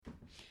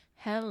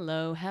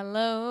Hello,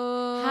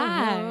 hello.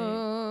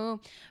 Hi.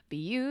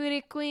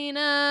 Beauty queen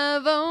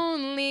of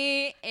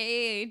only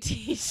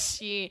 80.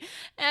 She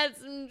had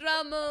some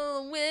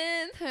trouble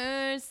with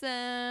herself.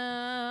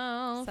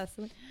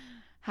 Cecily.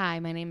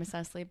 Hi, my name is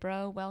Cecily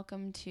Bro.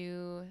 Welcome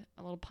to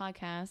a little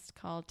podcast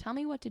called Tell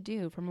Me What to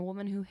Do from a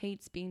woman who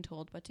hates being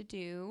told what to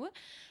do.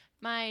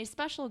 My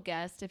special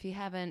guest, if you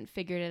haven't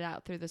figured it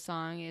out through the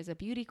song, is a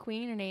beauty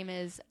queen. Her name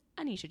is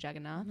Anisha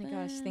Jagannath. Oh my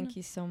gosh, thank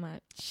you so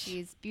much.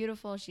 She's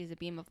beautiful. She's a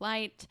beam of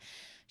light.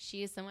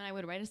 She is someone I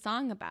would write a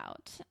song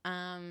about.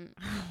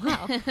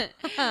 Wow.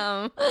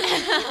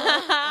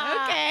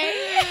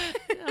 Okay.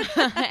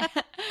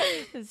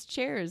 This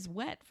chair is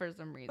wet for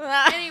some reason.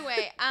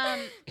 Anyway,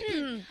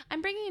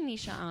 I'm bringing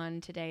Anisha on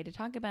today to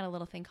talk about a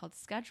little thing called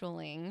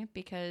scheduling,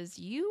 because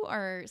you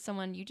are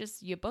someone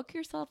you book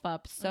yourself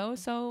up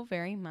so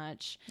very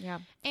much. Yeah.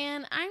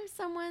 And I'm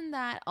someone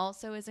that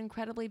also is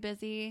incredibly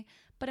busy,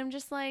 but I'm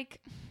just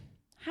like,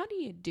 how do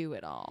you do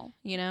it all?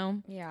 You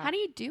know? Yeah. How do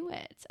you do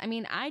it? I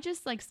mean, I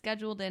just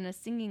scheduled in a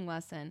singing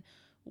lesson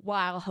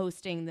while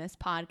hosting this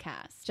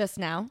podcast. Just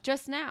now?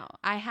 Just now.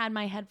 I had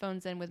my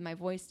headphones in with my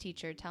voice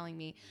teacher telling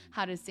me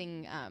how to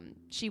sing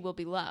She Will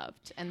Be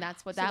Loved. And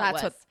that's what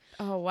was.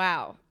 Oh,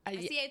 wow.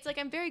 See, it's like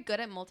I'm very good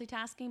at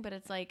multitasking, but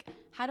it's like,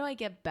 how do I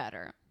get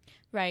better?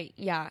 Right.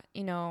 Yeah.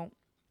 You know,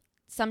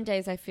 some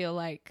days I feel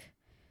like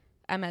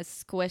I'm as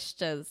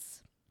squished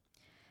as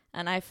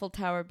an Eiffel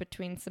Tower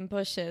between some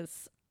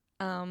bushes.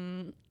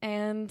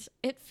 And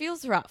it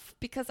feels rough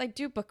because I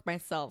do book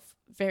myself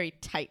very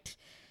tight.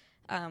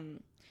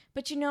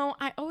 But you know,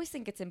 I always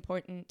think it's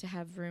important to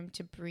have room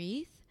to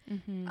breathe.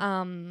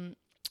 Mm-hmm.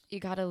 You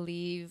got to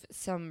leave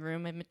some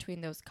room in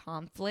between those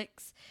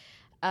conflicts.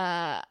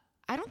 I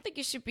don't think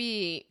you should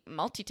be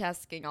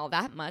multitasking all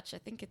that much. I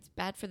think it's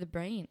bad for the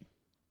brain.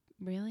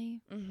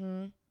 Really?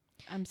 Mm-hmm.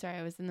 I'm sorry,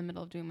 I was in the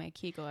middle of doing my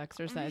Kegel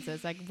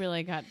exercises. I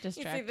really got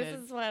distracted. You see,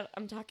 this is what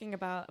I'm talking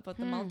about the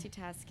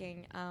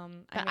multitasking.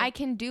 But I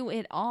can do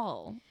it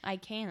all. I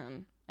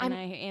can. And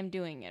I am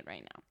doing it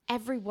right now.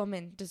 Every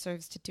woman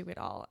deserves to do it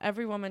all.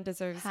 Every woman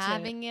deserves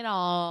having it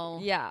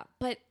all. Yeah.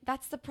 But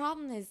that's the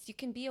problem is you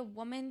can be a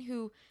woman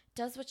who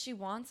does what she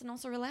wants and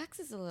also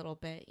relaxes a little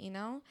bit, you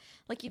know?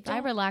 Like If I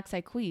relax,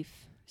 I queef.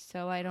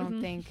 So I don't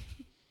think...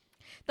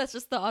 That's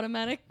just the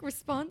automatic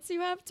response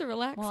you have to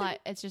relax. Well,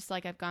 it's just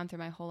like I've gone through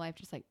my whole life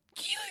just like...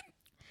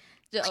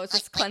 Oh, it's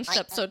just clenched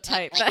up so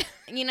tight. That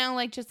you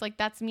know, just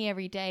that's me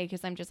every day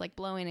because I'm just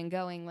blowing and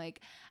going.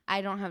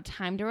 I don't have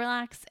time to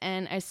relax.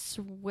 And I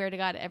swear to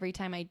God, every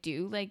time I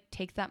do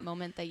take that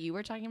moment that you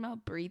were talking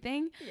about,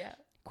 breathing, yeah,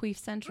 queef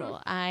central.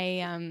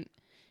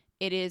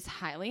 It is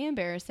highly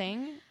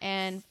embarrassing.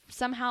 And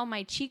somehow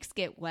my cheeks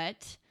get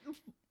wet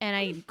and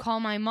I call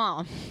my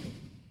mom.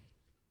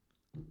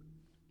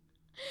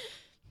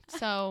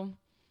 So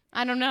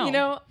I don't know. You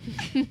know,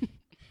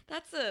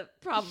 that's a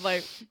problem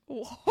I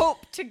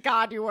hope to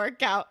God you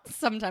work out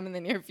sometime in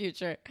the near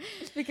future,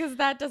 because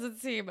that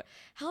doesn't seem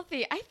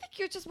healthy. I think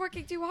you're just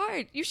working too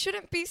hard. You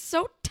shouldn't be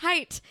so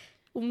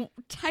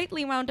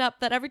tightly wound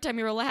up that every time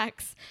you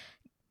relax,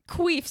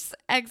 queefs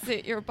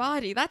exit your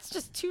body. That's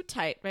just too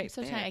tight, right?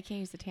 So tight I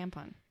can't use the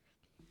tampon.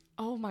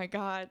 Oh my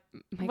God.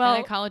 My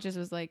gynecologist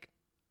was like,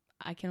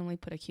 I can only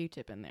put a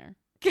Q-tip in there.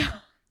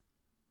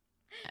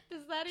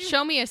 Does that even...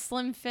 Show me a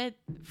slim fit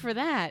for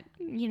that,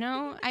 you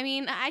know? I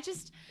mean,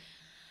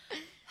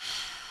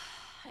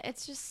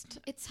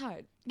 it's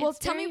hard. Well,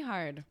 tell me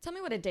hard. Tell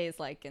me what a day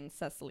is like in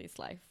Cecily's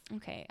life.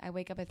 Okay, I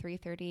wake up at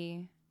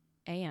 3:30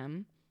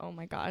 a.m. Oh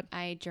my God.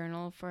 I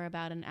journal for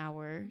about an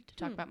hour to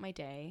talk about my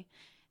day,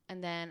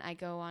 and then I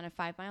go on a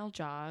 5-mile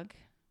jog,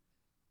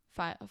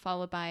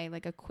 followed by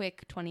a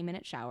quick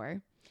 20-minute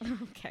shower.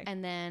 Okay.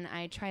 And then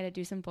I try to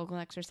do some vocal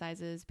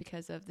exercises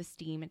because of the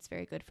steam. It's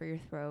very good for your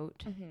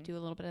throat. Mm-hmm. Do a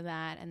little bit of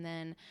that. And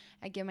then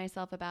I give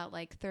myself about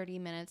 30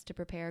 minutes to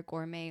prepare a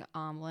gourmet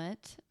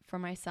omelet for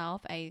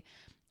myself.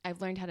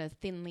 I've learned how to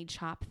thinly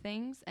chop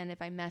things. And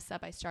if I mess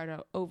up, I start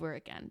over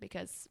again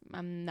because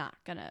I'm not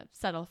going to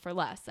settle for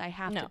less. I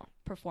have to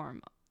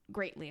perform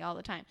greatly all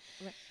the time.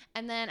 Right.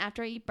 And then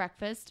after I eat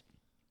breakfast,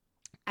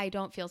 I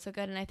don't feel so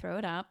good and I throw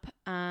it up.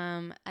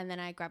 And then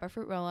I grab a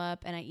fruit roll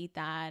up and I eat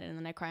that. And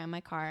then I cry on my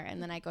car.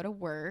 And then I go to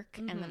work.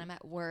 And then I'm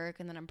at work.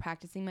 And then I'm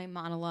practicing my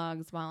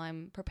monologues while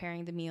I'm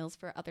preparing the meals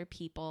for other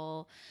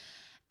people.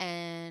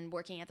 And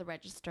working at the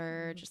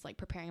register, just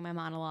preparing my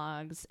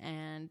monologues.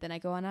 And then I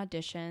go on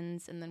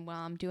auditions. And then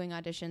while I'm doing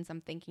auditions,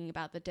 I'm thinking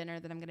about the dinner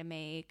that I'm going to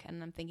make.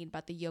 And I'm thinking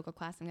about the yoga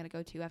class I'm going to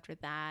go to after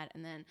that.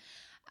 And then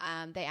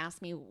they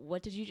asked me,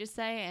 what did you just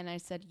say? And I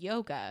said,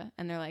 yoga.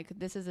 And they're like,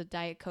 this is a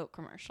Diet Coke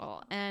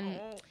commercial. And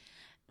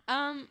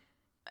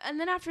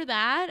then after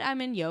that,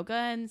 I'm in yoga.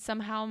 And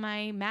somehow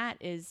my mat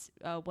is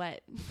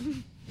wet.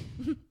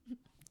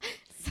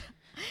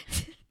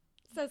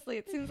 Cecily,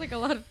 it seems like a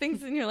lot of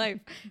things in your life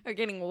are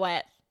getting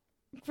wet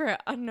for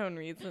unknown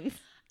reasons.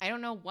 I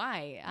don't know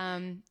why.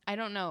 I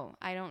don't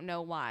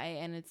know why.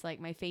 And it's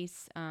my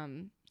face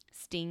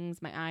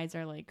stings. My eyes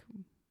are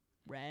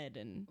red.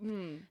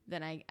 And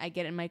then I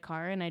get in my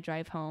car and I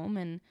drive home.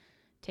 And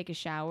take a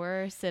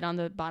shower, sit on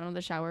the bottom of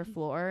the shower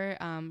floor,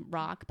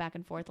 rock back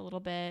and forth a little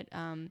bit.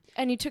 And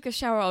you took a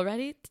shower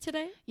already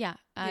today? Yeah,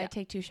 I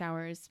take 2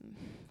 showers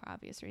for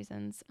obvious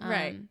reasons.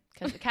 Right.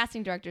 Because the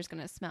casting director is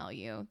going to smell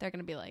you. They're going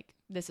to be like,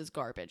 this is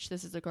garbage.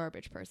 This is a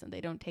garbage person.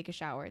 They don't take a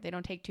shower. They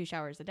don't take 2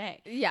 showers a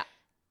day. Yeah.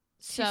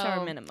 So,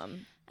 2-shower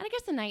minimum. And I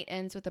guess the night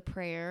ends with a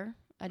prayer,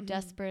 a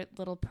desperate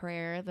little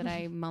prayer that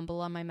I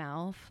mumble on my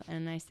mouth.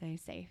 And I say,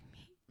 save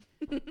me.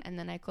 And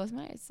then I close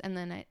my eyes. And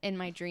then in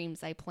my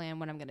dreams, I plan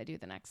what I'm going to do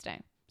the next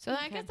day. So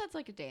I guess that's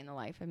like a day in the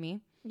life of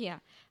me. Yeah.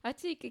 I'd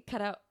say you could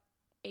cut out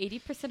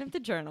 80% of the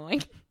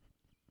journaling.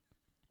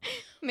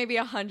 Maybe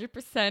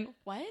 100%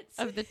 What?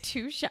 of the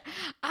 2 shots.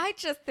 I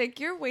just think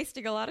you're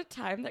wasting a lot of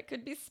time that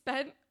could be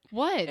spent.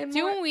 What? And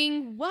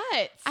Doing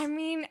what? I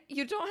mean,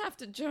 you don't have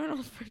to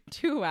journal for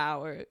 2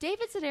 hours.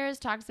 David Sedaris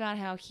talks about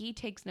how he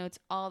takes notes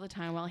all the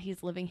time while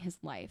he's living his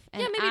life.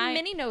 And yeah, maybe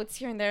mini notes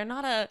here and there,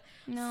 not a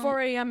No.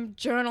 4 a.m.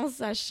 journal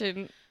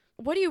session.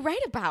 What do you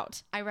write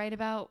about? I write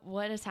about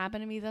what has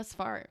happened to me thus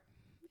far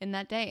in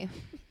that day.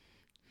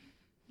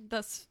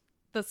 Thus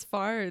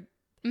far.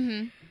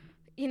 Mm-hmm.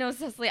 You know,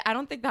 Cecily, I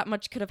don't think that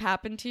much could have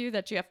happened to you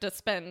that you have to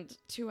spend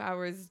 2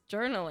 hours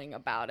journaling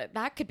about it.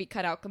 That could be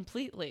cut out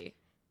completely.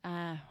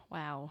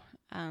 Wow.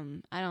 I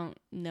don't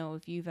know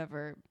if you've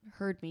ever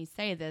heard me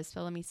say this,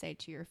 but let me say it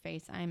to your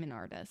face, I'm an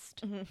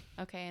artist.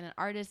 Mm-hmm. Okay, and an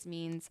artist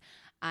means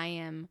I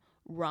am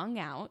wrung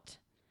out.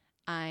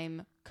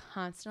 I'm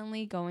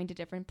constantly going to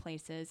different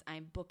places.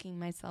 I'm booking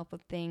myself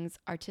with things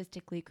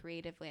artistically,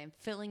 creatively. I'm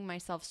filling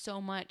myself so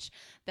much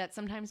that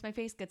sometimes my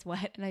face gets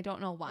wet and I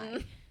don't know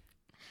why.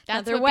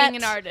 That's Another what being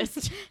wet. an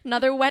artist.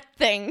 Another wet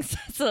thing,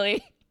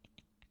 Cecily.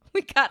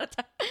 We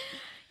gotta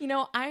You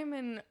know, I'm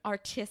an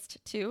artist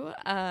too.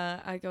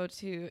 I go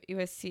to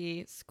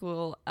USC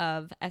School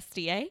of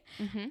SDA.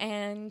 Mm-hmm.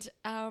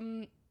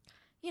 And,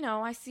 you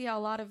know, I see a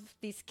lot of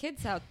these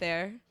kids out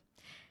there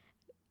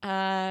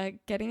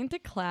getting into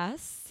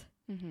class,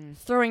 Mm-hmm.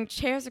 throwing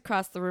chairs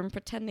across the room,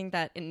 pretending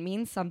that it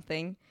means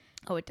something,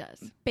 Oh, it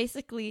does.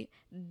 basically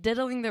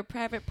diddling their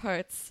private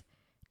parts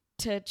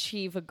to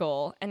achieve a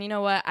goal. And you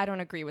know what? I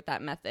don't agree with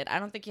that method. I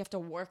don't think you have to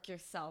work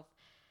yourself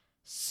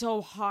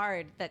so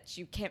hard that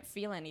you can't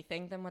feel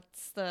anything. Then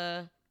what's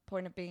the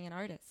point of being an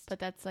artist? But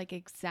that's like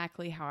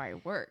exactly how I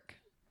work.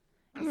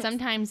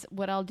 Sometimes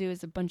what I'll do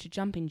is a bunch of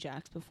jumping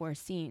jacks before a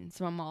scene.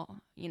 So I'm all,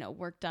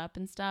 worked up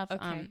and stuff.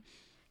 Okay.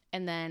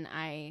 And then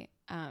I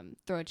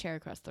throw a chair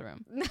across the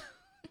room.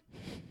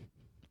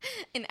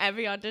 In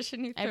every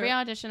audition you throw? Every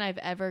audition I've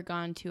ever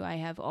gone to, I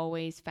have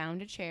always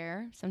found a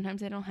chair.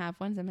 Sometimes I don't have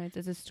one. Sometimes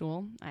it's a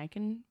stool.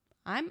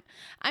 I'm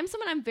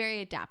someone, I'm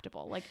very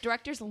adaptable. Like,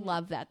 directors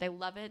love that. They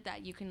love it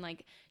that you can,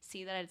 like,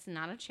 see that it's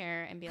not a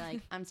chair and be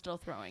like, I'm still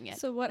throwing it.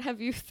 So what have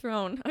you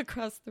thrown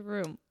across the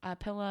room? A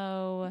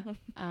pillow.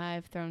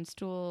 I've thrown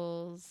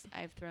stools.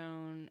 I've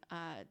thrown,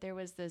 there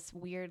was this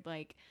weird,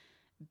 like,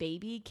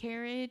 baby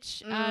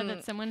carriage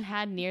that someone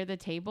had near the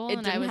table. It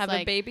and didn't I was have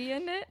like, a baby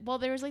in it? well,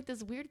 there was like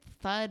this weird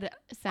thud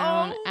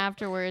sound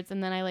afterwards,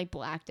 and then I like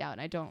blacked out.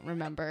 And I don't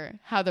remember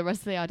how the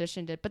rest of the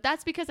audition did, but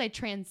that's because I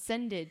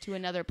transcended to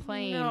another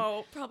plane.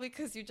 No, probably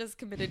because you just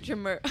committed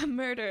a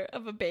murder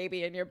of a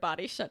baby and your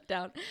body shut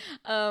down.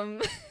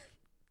 But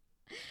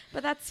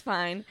that's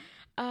fine.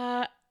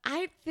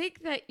 I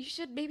think that you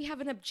should maybe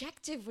have an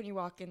objective when you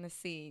walk in the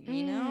scene,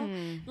 you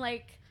know?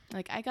 Like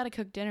I gotta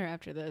cook dinner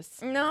after this.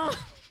 no.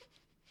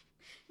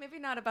 Maybe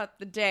not about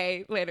the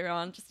day later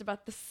on, just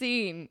about the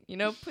scene,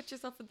 put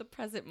yourself in the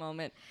present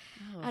moment.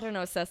 Oh. I don't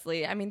know,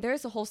 Cecily. I mean,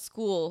 there's a whole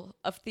school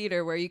of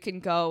theater where you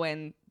can go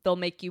and they'll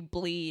make you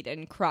bleed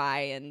and cry,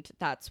 and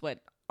that's what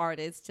art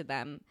is to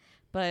them.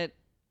 But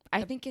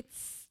I think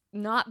it's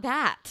not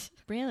that.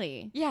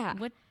 Really? Yeah.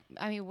 What?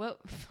 I mean,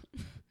 what?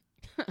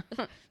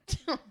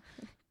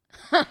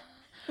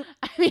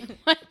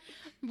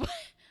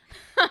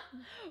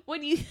 What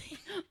do you think?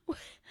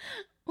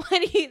 What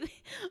do you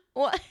think?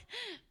 What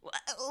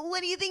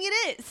do you think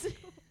it is?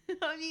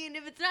 I mean,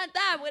 if it's not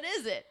that, what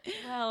is it?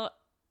 Well,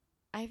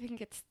 I think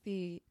it's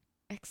the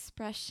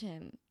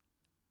expression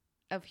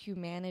of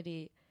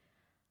humanity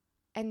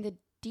and the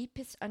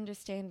deepest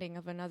understanding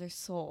of another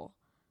soul.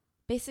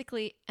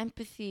 Basically,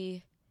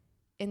 empathy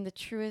in the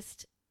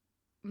truest,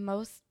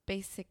 most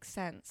basic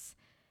sense.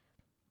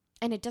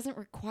 And it doesn't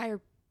require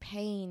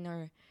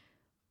pain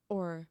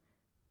or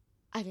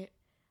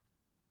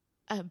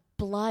a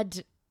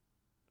blood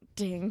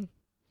ding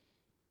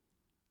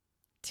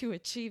to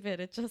achieve it.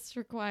 It just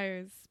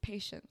requires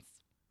patience.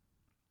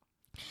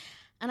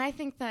 And I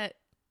think that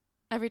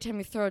every time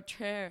you throw a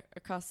chair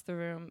across the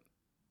room,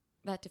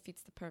 that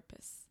defeats the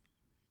purpose.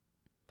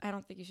 I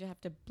don't think you should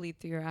have to bleed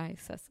through your eyes,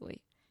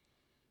 Cecily.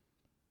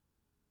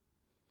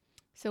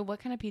 So what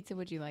kind of pizza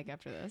would you like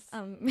after this?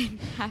 Maybe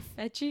half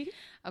veggie.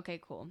 Okay,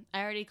 cool.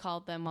 I already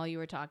called them while you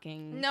were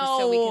talking. No. Just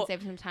so we can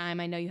save some time.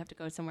 I know you have to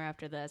go somewhere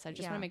after this. I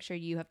just want Yeah. to make sure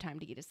you have time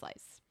to eat a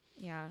slice.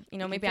 Yeah.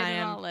 You Maybe can I fit it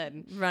am all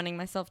in. running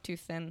myself too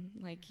thin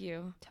like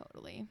you.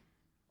 Totally.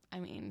 I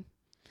mean,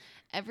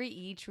 every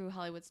E! True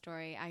Hollywood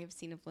story I have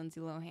seen of Lindsay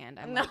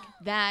Lohan, I'm No. like,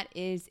 that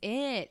is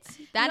it.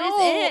 That is No,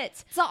 it.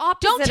 It's the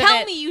opposite. Don't of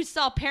tell it. me you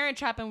saw Parent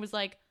Trap and was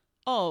like,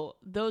 oh,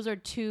 those are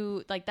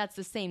two, like, that's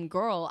the same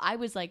girl. I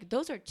was like,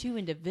 those are two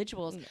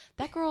individuals.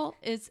 That girl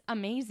is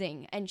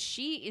amazing. And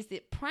she is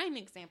the prime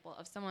example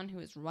of someone who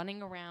is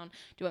running around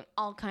doing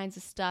all kinds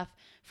of stuff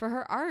for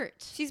her art.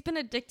 She's been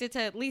addicted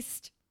to at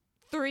least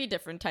 3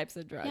 different types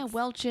of drugs. Yeah,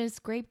 Welch's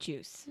grape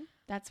juice.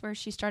 That's where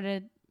she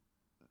started.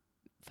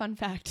 Fun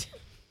fact.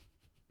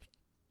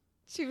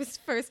 She was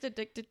first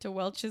addicted to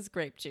Welch's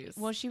grape juice.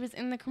 Well, she was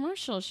in the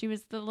commercial. She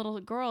was the little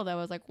girl that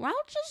was like,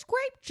 Welch's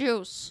grape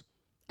juice.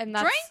 and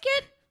Drink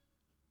it.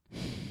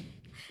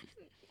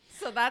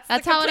 So that's How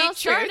it all complete truth.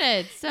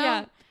 started. So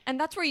Yeah. And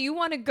that's where you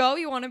want to go.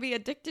 You want to be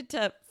addicted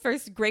to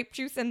first grape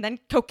juice and then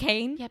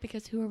cocaine. Yeah,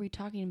 because who are we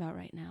talking about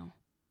right now?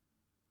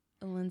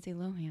 Lindsay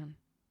Lohan.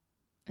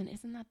 And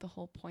isn't that the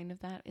whole point of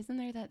that? Isn't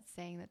there that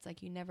saying that's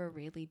like, you never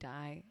really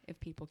die if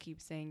people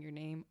keep saying your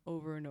name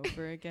over and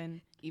over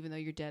again, even though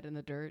you're dead in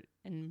the dirt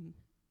and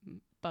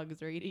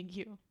bugs are eating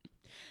you?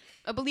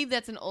 I believe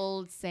that's an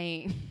old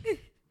saying.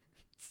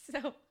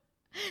 So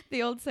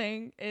the old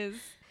saying is,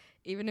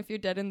 even if you're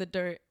dead in the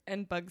dirt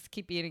and bugs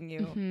keep eating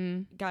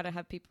you, gotta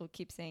have people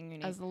keep saying your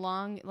name. As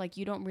long, like,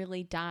 you don't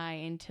really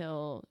die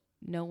until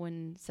no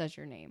one says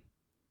your name.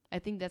 I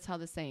think that's how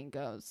the saying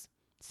goes.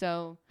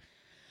 So,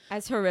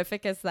 As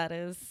horrific as that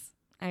is,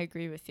 I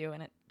agree with you,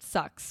 and it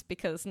sucks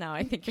because now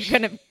I think you're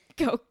gonna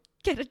go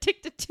get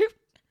addicted to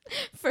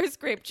first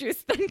grape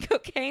juice, then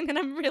cocaine, and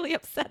I'm really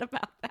upset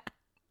about that.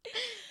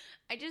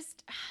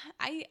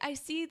 I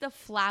see the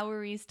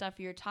flowery stuff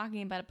you're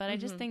talking about, but I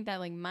just think that,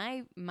 like,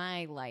 my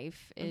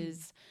life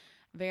is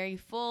very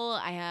full.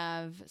 I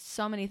have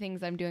so many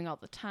things I'm doing all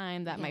the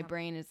time that my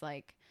brain is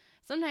like,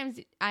 sometimes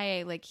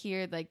I like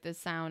hear like the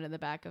sound in the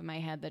back of my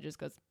head that just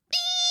goes,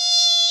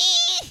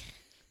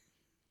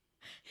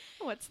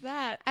 What's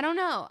that? I don't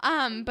know.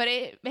 But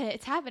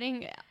it's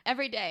happening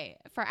every day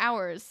for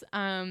hours.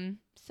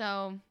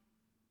 So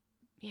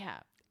yeah.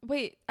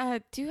 Wait,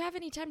 do you have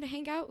any time to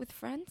hang out with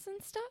friends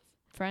and stuff?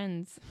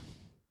 Friends.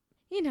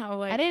 You know,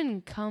 like I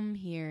didn't come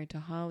here to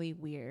Holly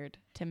Weird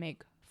to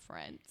make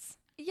friends.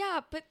 yeah,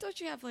 but don't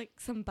you have like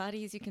some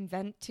buddies you can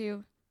vent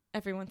to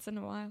every once in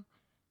a while?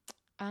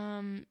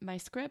 My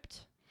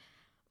script.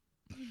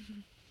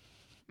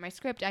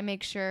 I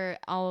make sure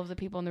all of the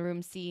people in the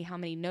room see how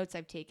many notes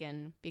I've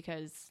taken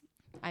because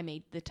I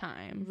made the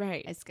time.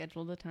 Right. I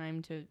scheduled the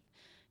time to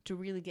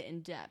really get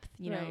in depth,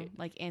 you know, Right.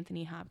 like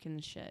Anthony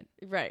Hopkins shit.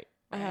 Right.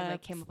 I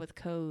like came up with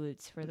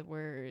codes for the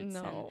words.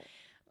 No.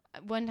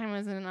 And one time I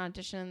was in an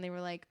audition and they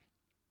were like,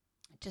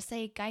 just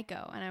say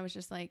Geico. And I was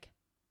just like,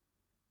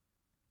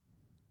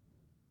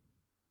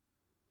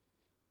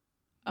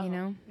 you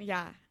know,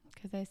 Yeah.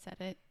 because I said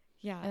it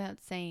Yeah.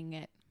 without saying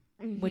it,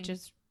 which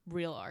is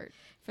real art.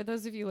 For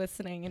those of you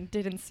listening and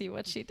didn't see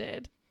what she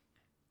did,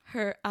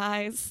 her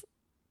eyes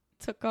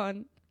took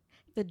on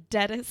the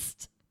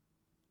deadest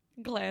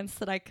glance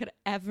that I could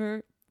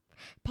ever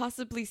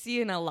possibly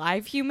see in a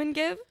live human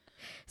give.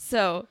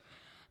 So,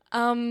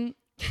 you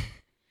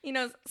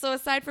know, so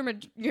aside from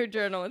your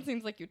journal, it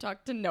seems like you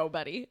talk to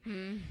nobody.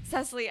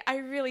 Cecily, I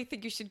really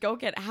think you should go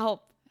get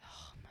help.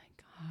 Oh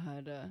my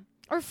God.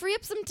 Or free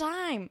up some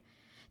time.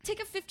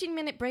 Take a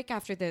 15-minute break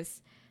after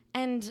this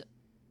and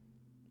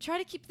try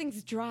to keep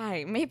things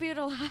dry. Maybe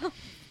it'll help.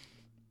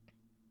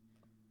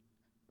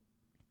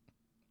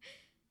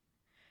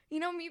 You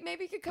know,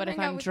 maybe you could come But if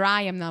hang out I'm with...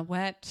 dry, I'm not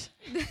wet.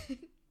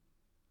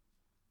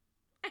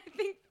 I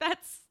think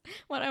that's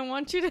what I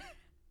want you to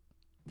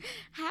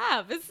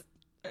have, is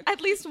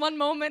at least one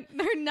moment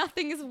where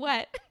nothing is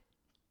wet.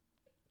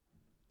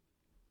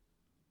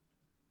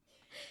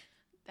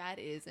 That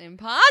is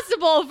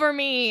impossible for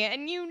me,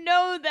 and you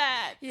know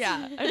that.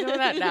 Yeah, I know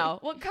that now.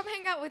 Well, come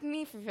hang out with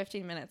me for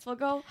 15 minutes. We'll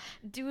go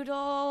doodle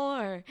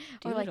or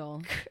like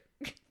Doodle.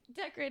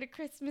 decorate a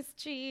Christmas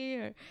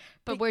tree.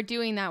 But we're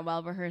doing that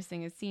while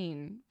rehearsing a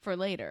scene for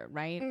later,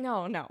 right?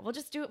 No. We'll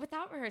just do it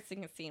without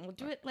rehearsing a scene. We'll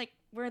do it like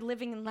we're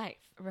living in life.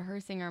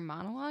 Rehearsing our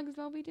monologues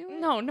while we do it?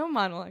 No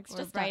monologues. We're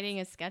Just writing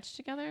a sketch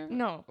together?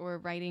 No. Or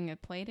writing a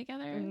play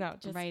together? No,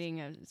 just- writing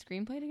a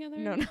screenplay together?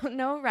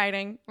 No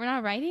writing. We're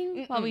not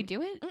writing while we Mm-mm.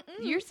 do it? Mm-mm.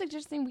 You're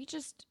suggesting we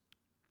just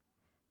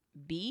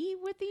be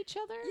with each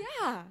other?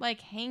 Yeah.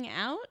 Like hang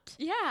out?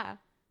 Yeah.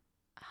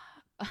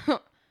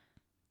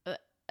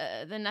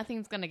 Then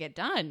nothing's gonna get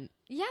done.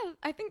 Yeah,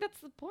 I think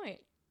that's the point.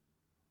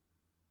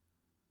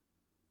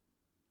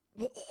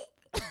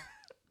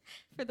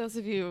 For those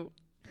of you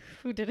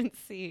who didn't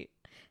see,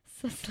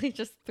 Cecily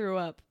just threw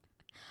up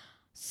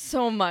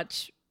so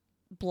much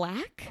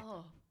black.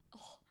 Oh.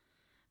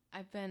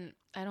 I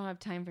don't have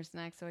time for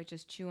snacks, so I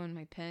just chew on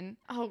my pen.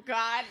 Oh,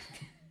 God.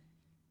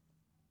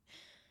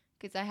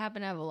 Because I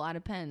happen to have a lot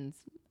of pens.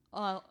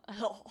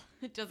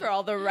 It doesn't For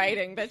all the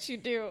writing that you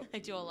do. I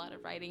do a lot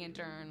of writing and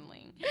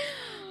journaling.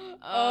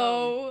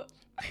 Oh.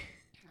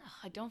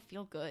 I don't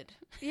feel good.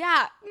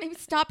 Yeah, maybe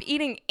stop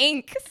eating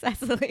ink,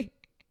 Cecily.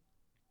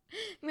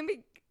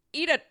 Maybe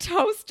eat a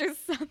toast or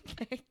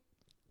something.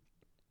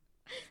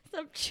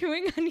 Stop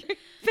chewing on your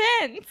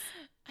pens.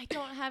 I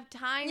don't have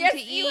time Yes, to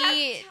you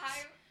eat. have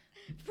time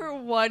for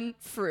one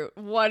fruit.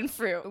 One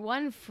fruit.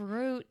 One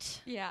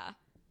fruit. Yeah.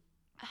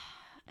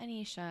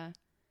 Anisha,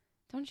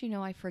 don't you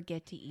know I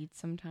forget to eat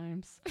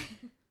sometimes?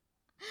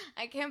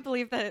 I can't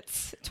believe that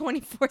it's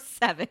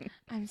 24/7.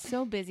 I'm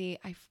so busy.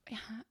 I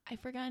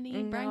forgot to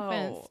eat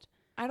breakfast.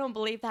 I don't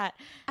believe that.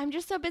 I'm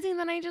just so busy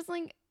that I just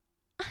like.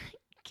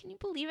 Can you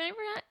believe I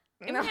forgot?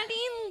 I No. forgot to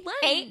eat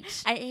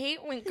lunch. I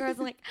hate when girls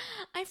are like,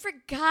 I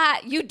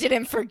forgot. You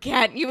didn't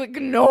forget. You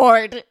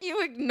ignored.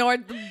 You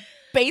ignored the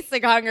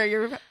basic hunger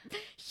your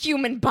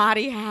human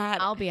body had.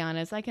 I'll be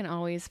honest. I can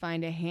always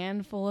find a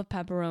handful of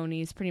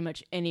pepperonis pretty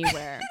much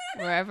anywhere,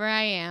 wherever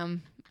I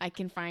am. I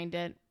can find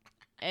it.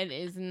 It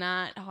is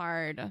not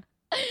hard.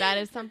 That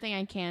is something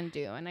I can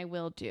do, and I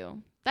will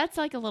do. That's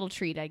like a little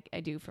treat I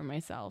do for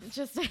myself.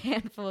 Just a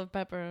handful of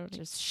pepperoni.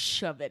 Just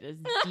shove it as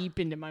deep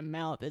into my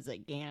mouth as I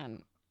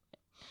can.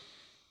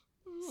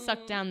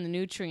 Suck down the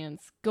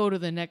nutrients. Go to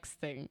the next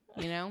thing,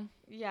 you know?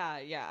 Yeah,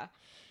 yeah.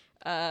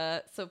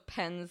 So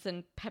pens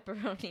and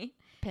pepperoni.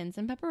 Pins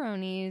and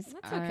pepperonis.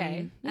 That's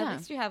okay. Yeah. At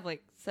least you have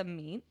like some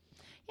meat.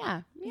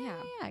 Yeah.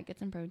 Get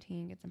some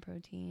protein.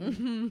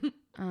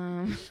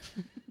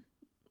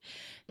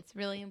 It's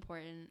really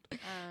important.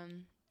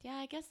 Yeah,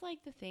 I guess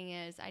like the thing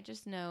is, I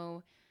just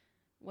know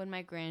when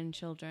my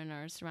grandchildren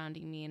are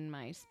surrounding me in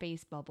my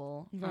space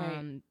bubble,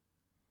 Right.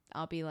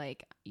 I'll be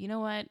like, you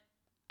know what?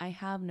 I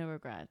have no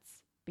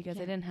regrets because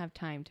I didn't have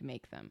time to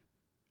make them.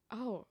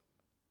 Oh.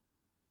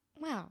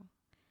 Wow.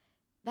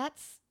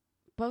 That's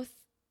both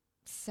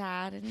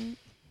sad and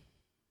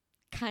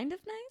kind of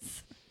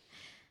nice.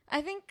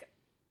 I think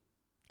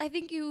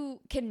you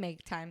can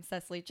make time,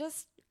 Cecily.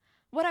 Just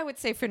what I would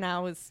say for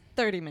now is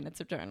 30 minutes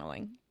of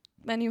journaling.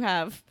 Then you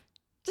have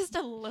just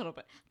a little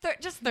bit.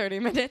 Just 30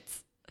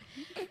 minutes.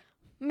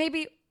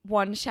 Maybe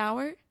one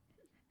shower.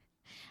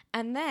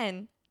 And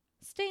then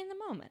stay in the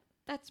moment.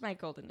 That's my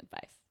golden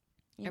advice.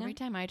 You know? Every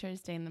time I try to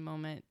stay in the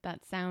moment,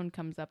 that sound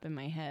comes up in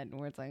my head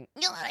where it's like,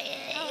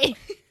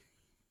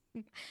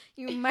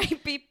 You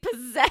might be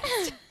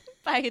possessed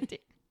by a demon.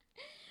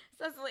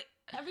 Cecily,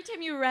 every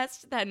time you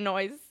rest, that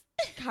noise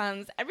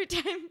comes. Every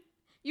time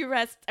you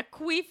rest, a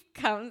queef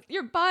comes.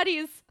 Your body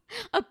is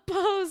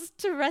opposed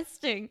to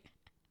resting.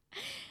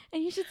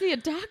 And you should see a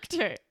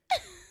doctor.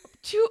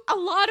 A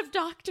lot of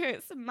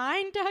doctors.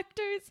 Mind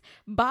doctors.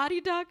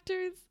 Body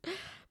doctors.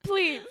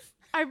 Please.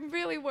 I'm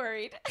really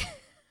worried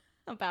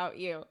about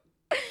you.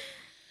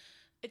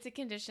 it's a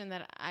condition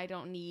that I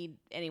don't need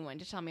anyone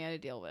to tell me how to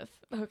deal with.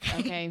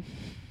 Okay.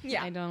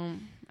 Yeah.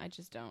 I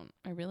just don't.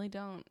 I really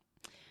don't.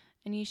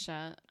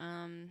 Anisha,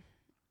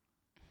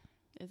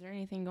 is there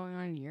anything going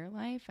on in your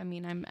life? I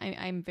mean,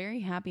 I'm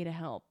very happy to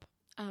help.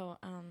 Oh,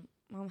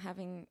 I'm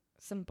having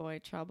some boy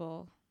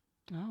trouble.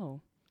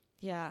 Oh.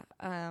 Yeah.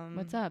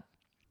 What's up?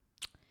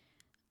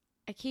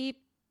 I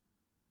keep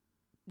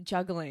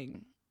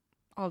juggling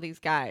all these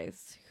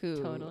guys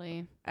who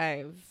Totally.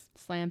 I've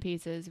Slam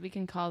pieces. We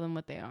can call them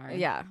what they are.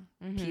 yeah,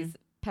 Mhm.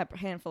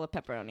 handful of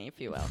pepperoni, if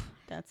you will.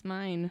 That's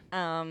mine.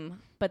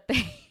 But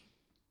I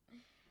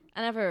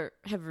never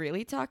have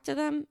really talked to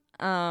them.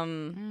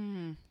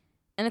 And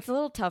it's a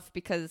little tough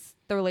because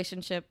the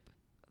relationship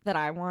that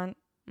I want,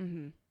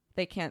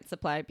 they can't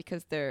supply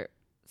because they're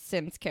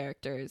Sims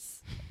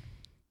characters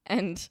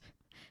and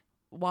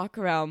walk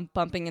around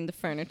bumping into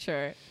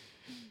furniture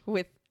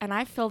and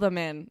I fill them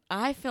in.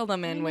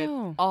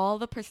 With all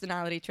the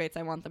personality traits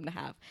I want them to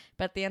have.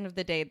 But at the end of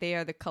the day, they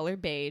are the color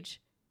beige.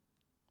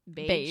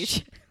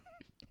 Beige.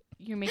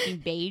 You're making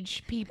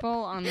beige people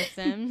on The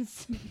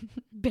Sims?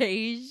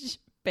 Beige.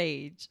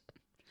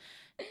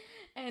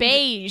 And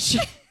Beige.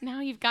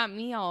 Now you've got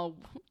me all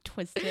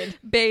twisted.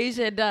 beige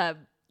and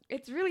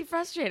it's really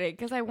frustrating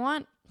because I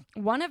want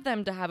one of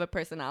them to have a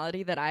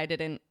personality that I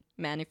didn't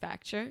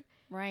manufacture.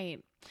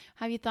 Right.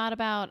 Have you thought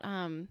about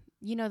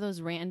those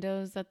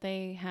randos that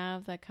they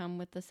have that come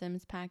with the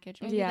Sims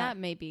package? Maybe that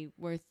may be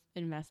worth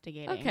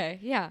investigating. Okay,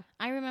 yeah.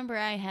 I remember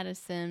I had a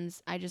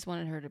Sims. I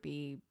wanted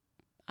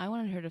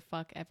her to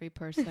fuck every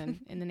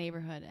person in the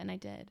neighborhood, and I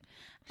did.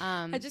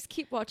 I just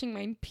keep watching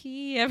mine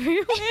pee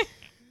everywhere.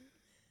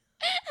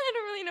 I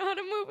don't really know how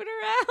to move it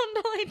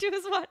around. All I do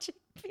is watch it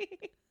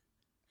pee.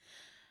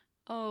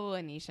 Oh,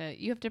 Anisha,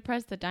 you have to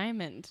press the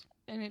diamond,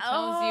 and it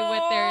tells you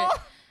what they're...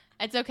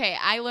 It's okay.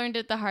 I learned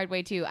it the hard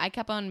way, too. I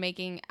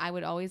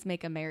would always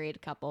make a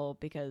married couple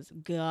because,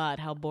 God,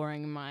 how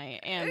boring am I?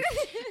 And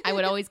I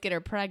would always get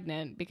her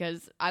pregnant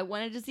because I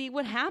wanted to see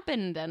what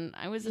happened. And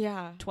I was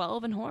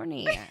 12 and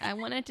horny. I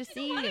wanted to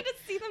see... them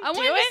I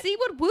wanted to see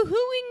what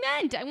woohooing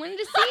meant. I wanted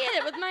to see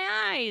it with my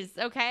eyes,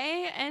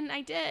 okay? And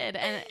I did.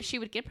 And she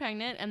would get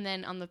pregnant, and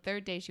then on the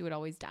third day, she would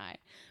always die.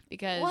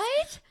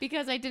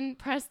 Because I didn't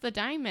press the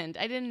diamond.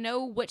 I didn't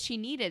know what she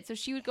needed. So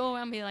she would go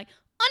around and be like,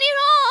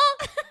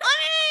 Anita!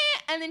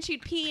 And then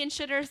she'd pee and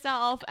shit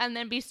herself and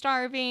then be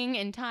starving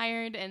and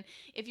tired. And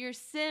if your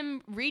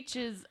sim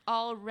reaches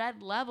all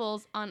red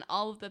levels on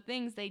all of the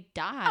things, they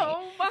die.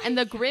 And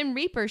the Grim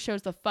Reaper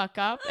shows the fuck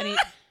up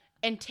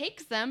and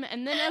takes them.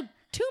 And then a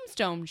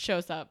tombstone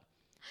shows up.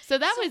 So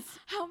that was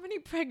how many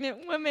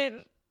pregnant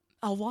women?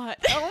 a lot.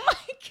 Oh my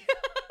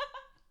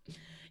god.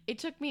 It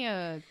took me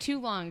too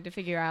long to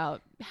figure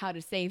out how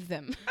to save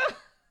them.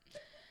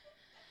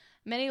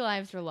 Many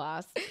lives were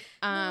lost.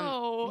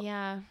 No.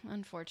 Yeah,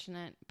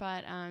 unfortunate.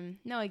 But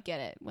no, I get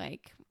it.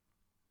 Like,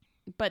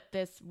 but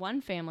this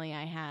one family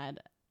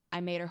I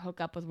made her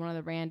hook up with one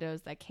of the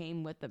randos that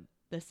came with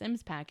the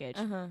Sims package.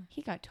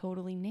 He got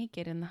totally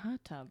naked in the hot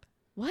tub.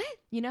 What?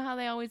 You know how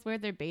they always wear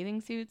their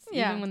bathing suits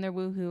Yeah. even when they're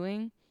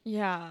woohooing?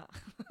 Yeah.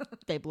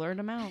 They blurred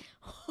him out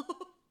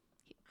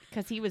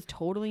because he was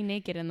totally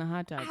naked in the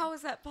hot tub. How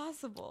is that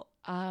possible?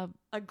 A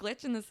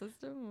glitch in the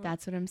system?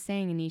 That's what I'm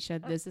saying,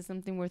 Anisha. This is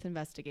something worth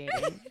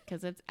investigating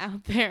because it's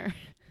out there.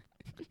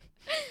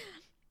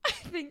 I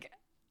think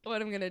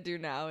what I'm going to do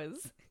now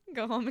is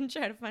go home and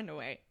try to find a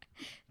way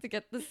to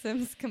get the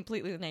Sims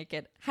completely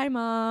naked. Hi,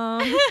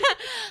 Mom.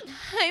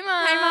 Hi,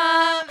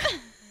 Mom.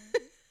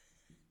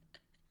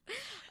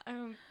 Hi,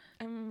 Mom.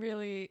 I'm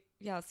really,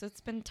 so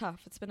it's been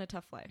tough. It's been a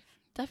tough life.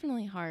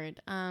 Definitely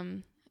hard.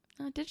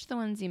 Ditch the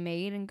ones you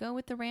made and go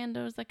with the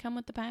randos that come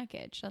with the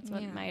package. That's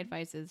what my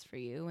advice is for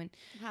you. And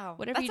Wow.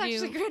 whatever That's you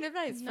do, actually great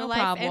advice no for life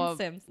problem. and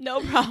Sims.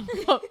 No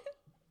problem.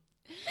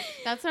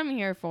 That's what I'm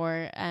here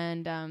for.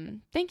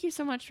 And thank you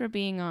so much for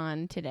being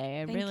on today.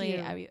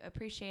 I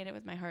appreciate it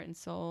with my heart and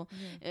soul.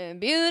 Yeah.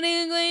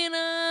 Beauty queen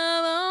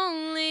of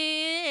only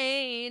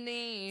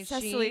 80.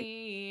 Cecily.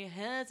 She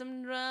had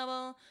some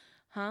trouble.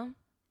 Huh?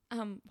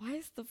 Why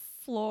is the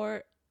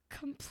floor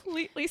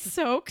completely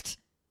soaked?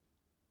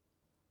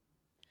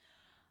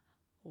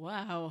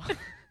 Wow.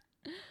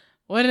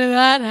 When did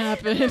that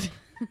happen?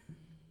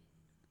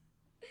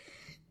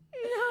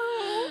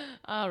 No.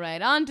 All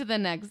right, on to the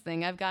next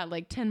thing. I've got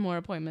like 10 more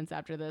appointments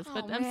after this,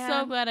 but I'm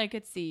so glad I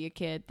could see you,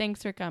 kid.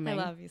 Thanks for coming.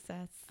 I love you,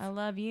 Seth. I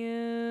love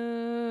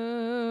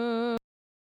you.